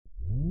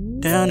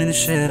Down in the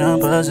shit, I'm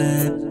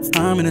buzzing.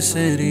 I'm in the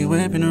city,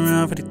 whipping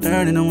around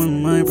 53rd, and I'm with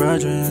my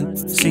brethren.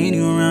 Seen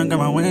you around, got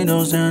my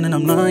windows down, and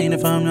I'm lying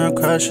if I'm not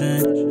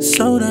crushing.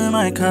 Soda in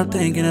my cup,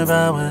 thinking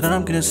about what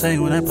I'm gonna say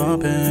when I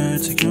bump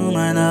it. To you,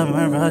 my love, am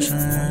I rushing?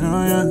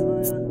 Oh yeah.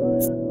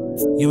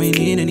 You ain't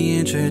need any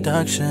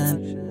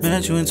introduction.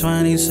 Met you in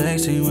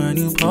 2016 when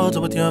you pulled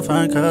up with your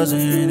fine cousin.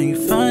 And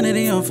you find it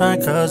in your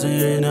fine cousin,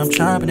 and I'm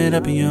chopping it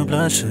up in your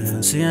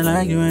blushing. See, I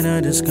like you in a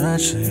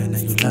discussion,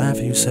 and you laugh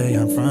and you say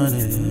I'm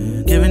frontin'.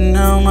 Giving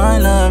out my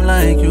love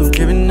like you,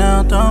 giving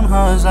out them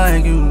hugs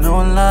like you.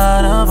 Know a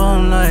lot of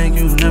them like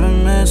you. Never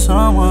met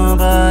someone,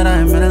 but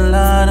I met a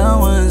lot of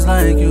ones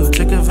like you.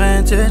 Took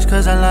advantage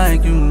cause I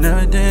like you.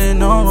 Never did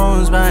no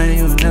wrongs by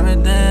you, never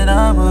did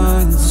I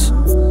once.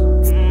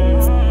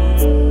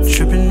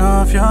 Tripping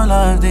off your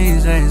love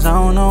these days, I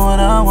don't know what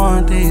I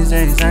want these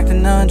days.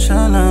 Acting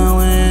nonchalant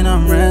when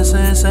I'm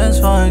restless as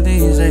fuck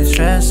these days.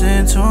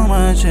 Stressing too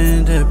much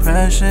and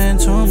depression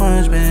too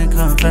much. Been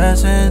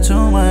confessing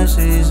too much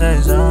these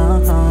days. I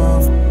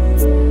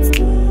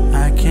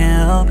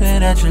can't help it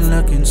that you're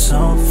looking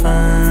so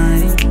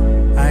fine.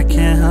 I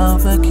can't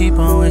help but keep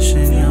on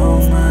wishing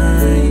you're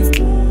mine.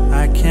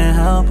 I can't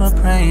help but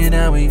pray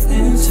that we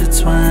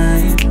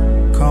intertwine.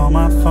 Call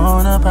my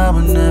phone up, I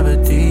would never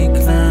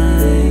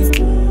decline.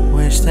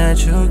 Wish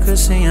that you could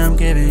see I'm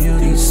giving you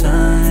these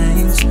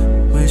signs.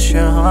 Wish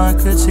your heart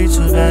could see,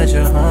 too bad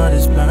your heart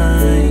is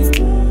blind.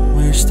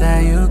 Wish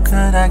that you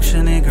could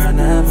actually, girl,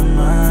 never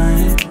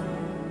mind.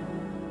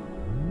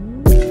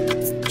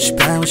 She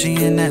bad when she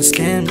in that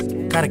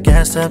skin. Got her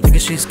gassed up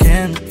thinking she's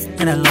Kim.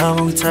 And I love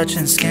when we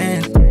touching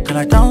skin. Girl,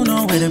 I don't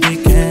know where to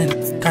begin.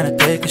 Kinda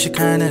thick and she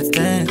kinda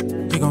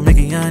thin. You gon' make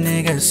a young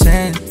nigga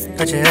sin.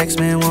 Got your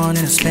ex-man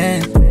wanting to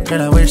spin.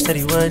 Girl, I wish that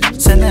he would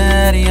send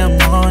that Addy, I'm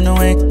on the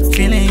way.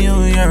 Feeling you,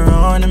 you're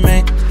on the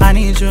main. I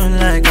need you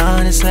like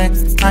honestly.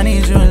 I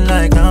need you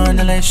like on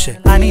the late shit.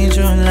 I need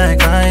you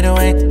like right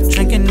away.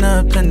 Drinking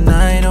up the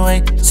night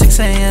away. 6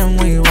 a.m.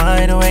 we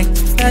wide awake.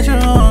 That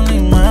you're only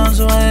miles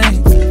away.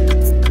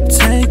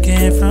 Take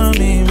it from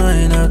me,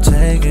 my love,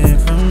 take it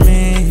from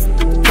me.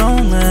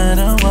 Don't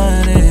matter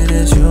what it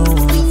is you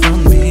want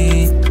from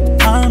me.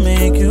 I'll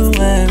make you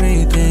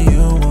everything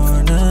you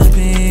wanna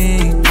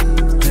be.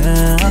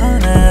 Yeah,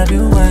 I'll have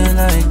you wet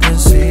like the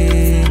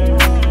sea.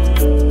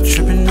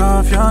 Tripping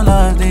off your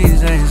love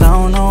these days, I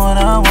don't know what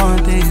I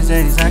want these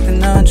days. Acting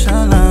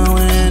nonchalant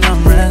when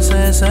I'm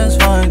restless as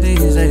fuck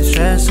these days.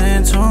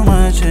 Stressing too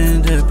much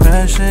and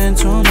depression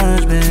too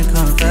much. Been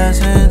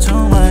confessing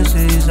too much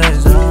these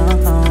days.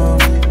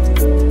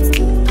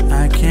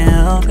 I can't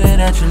help it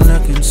that you're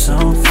looking so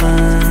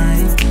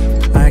fine.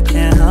 I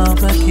can't help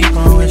but keep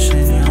on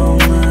wishing you're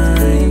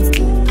mine.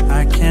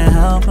 I can't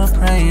help but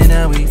pray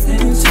that we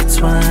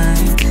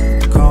intertwine.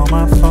 Call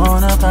my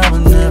phone up, I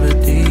would never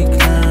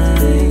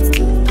decline.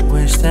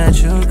 Wish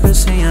that you could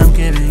see I'm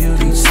giving you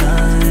these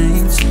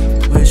signs.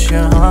 Wish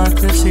your heart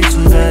could see,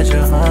 too bad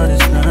your heart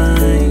is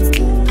blind.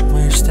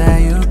 Wish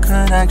that you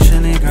could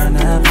actually, girl,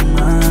 never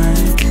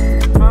mind.